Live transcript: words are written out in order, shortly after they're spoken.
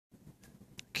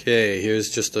Okay,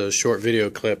 here's just a short video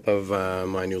clip of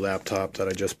my new laptop that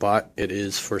I just bought. It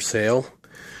is for sale.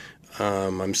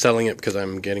 I'm selling it because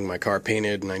I'm getting my car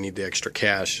painted and I need the extra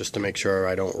cash just to make sure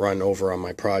I don't run over on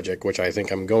my project, which I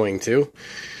think I'm going to.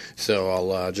 So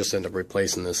I'll just end up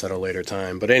replacing this at a later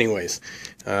time. But anyways,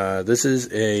 this is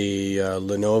a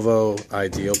Lenovo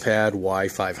IdealPad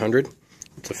y500.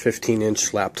 It's a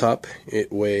 15-inch laptop.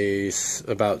 It weighs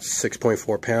about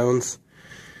 6.4 pounds.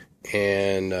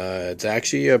 And it's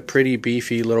actually a pretty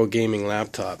beefy little gaming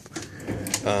laptop.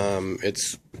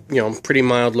 It's, pretty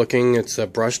mild looking. It's a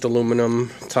brushed aluminum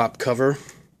top cover.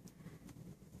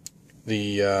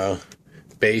 The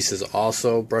base is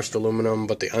also brushed aluminum,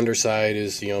 but the underside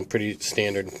is, pretty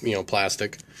standard,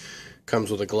 plastic. Comes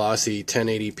with a glossy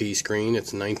 1080p screen.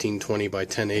 It's 1920 by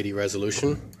 1080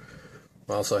 resolution.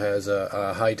 Also has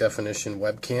a high definition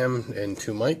webcam and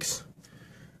 2 mics.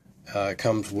 It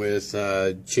comes with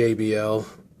JBL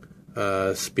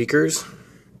speakers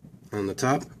on the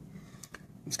top.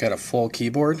 It's got a full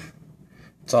keyboard.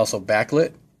 It's also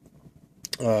backlit.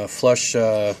 Flush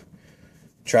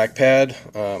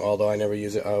trackpad, although I never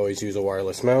use it. I always use a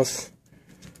wireless mouse.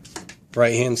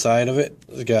 Right hand side of it,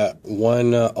 it's got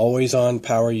one always on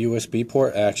power USB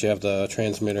port. I actually have the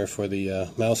transmitter for the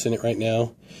mouse in it right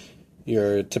now.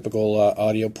 Your typical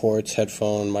audio ports,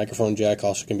 headphone, microphone jack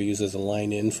also can be used as a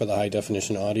line in for the high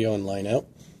definition audio and line out.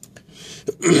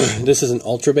 This is an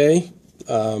Ultra Bay.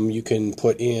 You can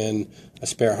put in a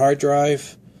spare hard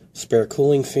drive, spare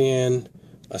cooling fan,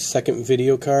 a second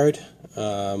video card,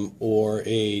 or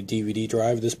a DVD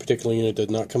drive. This particular unit does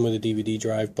not come with a DVD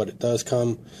drive, but it does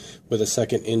come with a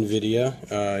second NVIDIA.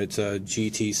 It's a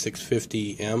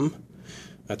GT650M.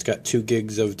 That's got 2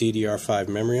 gigs of DDR5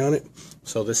 memory on it.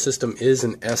 So this system is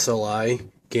an SLI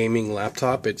gaming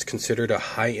laptop. It's considered a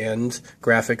high-end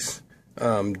graphics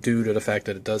due to the fact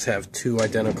that it does have 2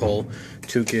 identical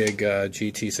 2 gig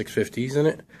GT650s in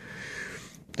it.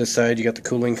 This side you got the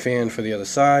cooling fan for the other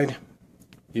side.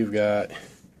 You've got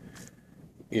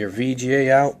your VGA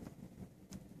out,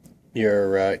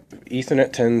 your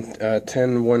Ethernet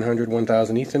 10, 100,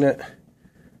 1000 Ethernet.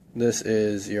 This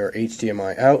is your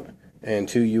HDMI out and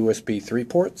 2 USB 3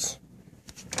 ports.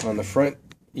 On the front,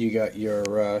 you got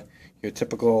your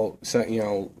typical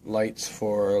lights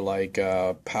for like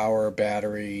power,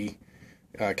 battery,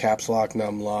 caps lock,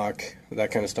 num lock,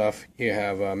 that kind of stuff. You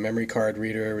have a memory card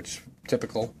reader, which is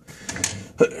typical.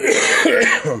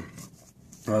 On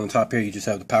the top here, you just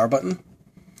have the power button.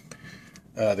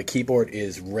 The keyboard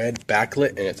is red backlit,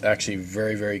 and it's actually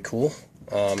very, very cool.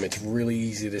 It's really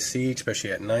easy to see,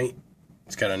 especially at night.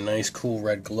 It's got a nice, cool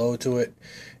red glow to it.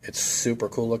 It's super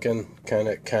cool looking. Kind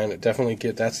of, definitely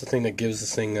that's the thing that gives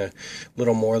this thing a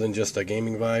little more than just a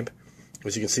gaming vibe.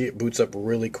 As you can see, it boots up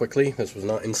really quickly. This was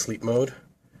not in sleep mode.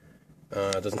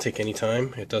 It doesn't take any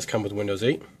time. It does come with Windows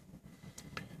 8.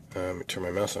 Let me turn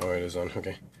my mouse on. Oh, it is on.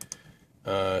 Okay.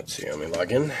 Let's see. Let me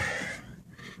log in.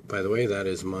 By the way, that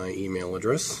is my email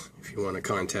address if you want to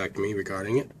contact me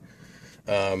regarding it.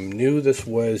 Knew this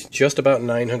was just about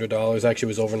 $900. Actually, it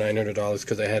was over $900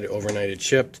 because I had it overnighted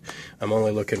shipped. I'm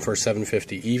only looking for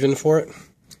 $750 even for it.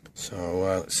 So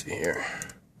let's see here.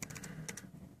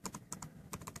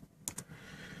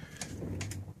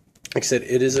 Like I said,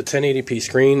 it is a 1080p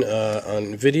screen.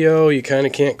 On video, you kind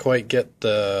of can't quite get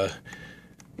the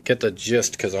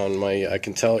gist because on my, I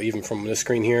can tell even from this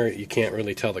screen here, you can't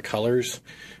really tell the colors.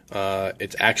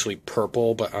 It's actually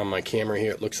purple, but on my camera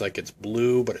here it looks like it's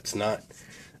blue, but it's not.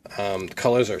 The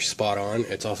colors are spot on.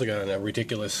 It's also got a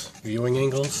ridiculous viewing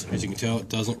angles. As you can tell, it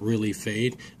doesn't really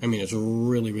fade. I mean, it's a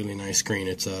really, really nice screen.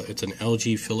 It's an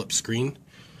LG Philips screen.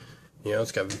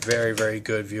 It's got very, very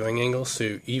good viewing angles.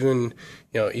 So even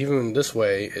this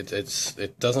way,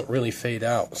 it doesn't really fade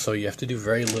out. So you have to do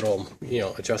very little,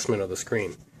 adjustment of the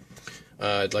screen.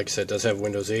 Like I said, it does have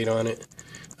Windows 8 on it.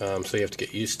 So you have to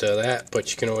get used to that,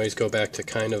 but you can always go back to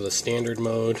kind of the standard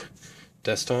mode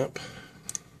desktop.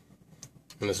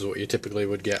 And this is what you typically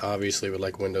would get, obviously, with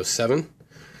like Windows 7.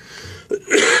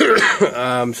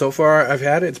 So far, I've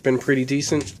had it. It's been pretty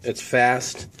decent. It's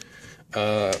fast.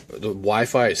 The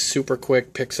Wi-Fi is super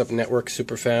quick, picks up network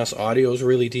super fast. Audio is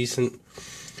really decent.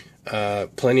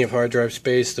 Plenty of hard drive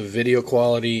space. The video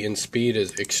quality and speed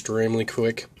is extremely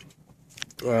quick.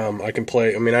 I can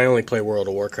play, I only play World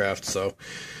of Warcraft, so,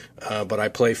 but I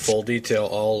play full detail,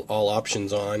 all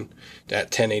options on at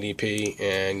 1080p,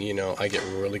 and, I get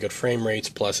really good frame rates,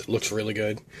 plus it looks really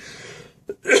good.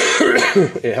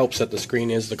 It helps that the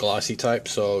screen is the glossy type,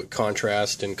 so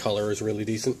contrast and color is really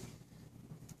decent.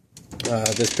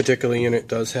 This particular unit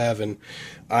does have an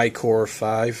iCore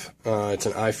 5, it's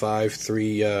an i5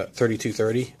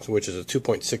 3230, which is a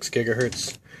 2.6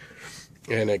 gigahertz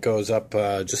and it goes up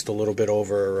just a little bit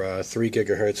over 3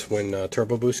 gigahertz when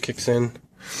Turbo Boost kicks in.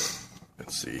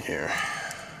 Let's see here.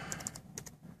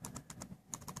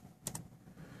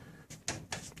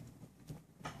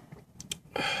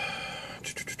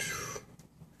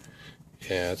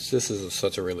 Yeah, this is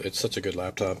such a good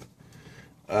laptop.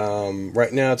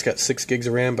 Right now it's got 6 gigs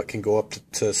of RAM, but can go up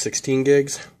to 16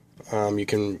 gigs. You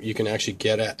can actually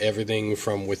get at everything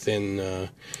from within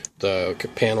the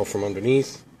panel from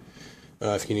underneath.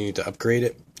 If you need to upgrade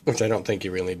it, which I don't think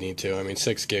you really need to. I mean,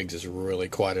 6 gigs is really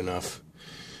quite enough.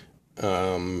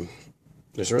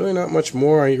 There's really not much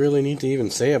more I really need to even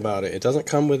say about it. It doesn't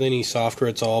come with any software.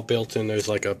 It's all built in. There's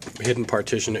like a hidden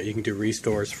partition that you can do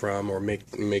restores from, or make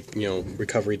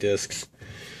recovery disks.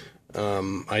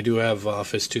 I do have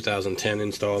Office 2010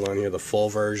 installed on here, the full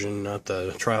version, not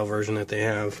the trial version that they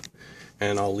have,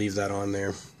 and I'll leave that on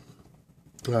there.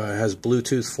 It has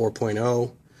Bluetooth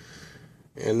 4.0,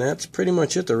 and that's pretty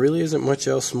much it. There really isn't much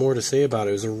else more to say about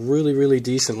it. It was a really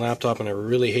decent laptop, and I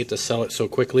really hate to sell it so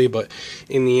quickly, but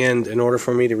in the end, in order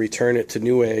for me to return it to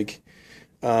Newegg,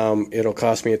 it'll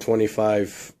cost me a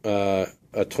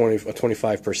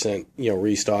 25%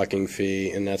 restocking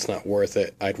fee, and that's not worth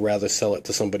it. I'd rather sell it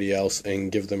to somebody else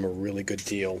and give them a really good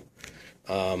deal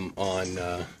on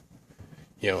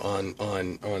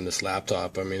this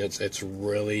laptop. I mean, it's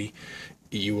really,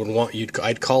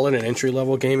 I'd call it an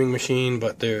entry-level gaming machine,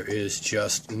 but there is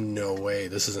just no way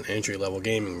this is an entry-level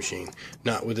gaming machine.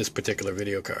 Not with this particular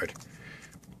video card.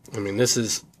 I mean,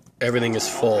 everything is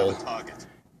full,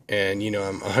 and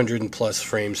I'm 100+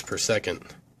 frames per second.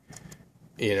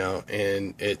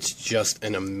 And it's just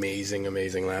an amazing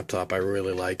laptop. I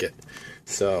really like it.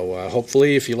 So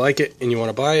hopefully, if you like it and you want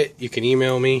to buy it, you can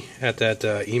email me at that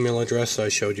email address I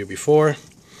showed you before,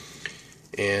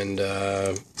 and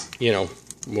we'll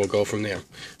go from there.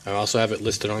 I also have it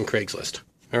listed on Craigslist.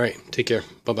 All right, take care.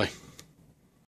 Bye-bye.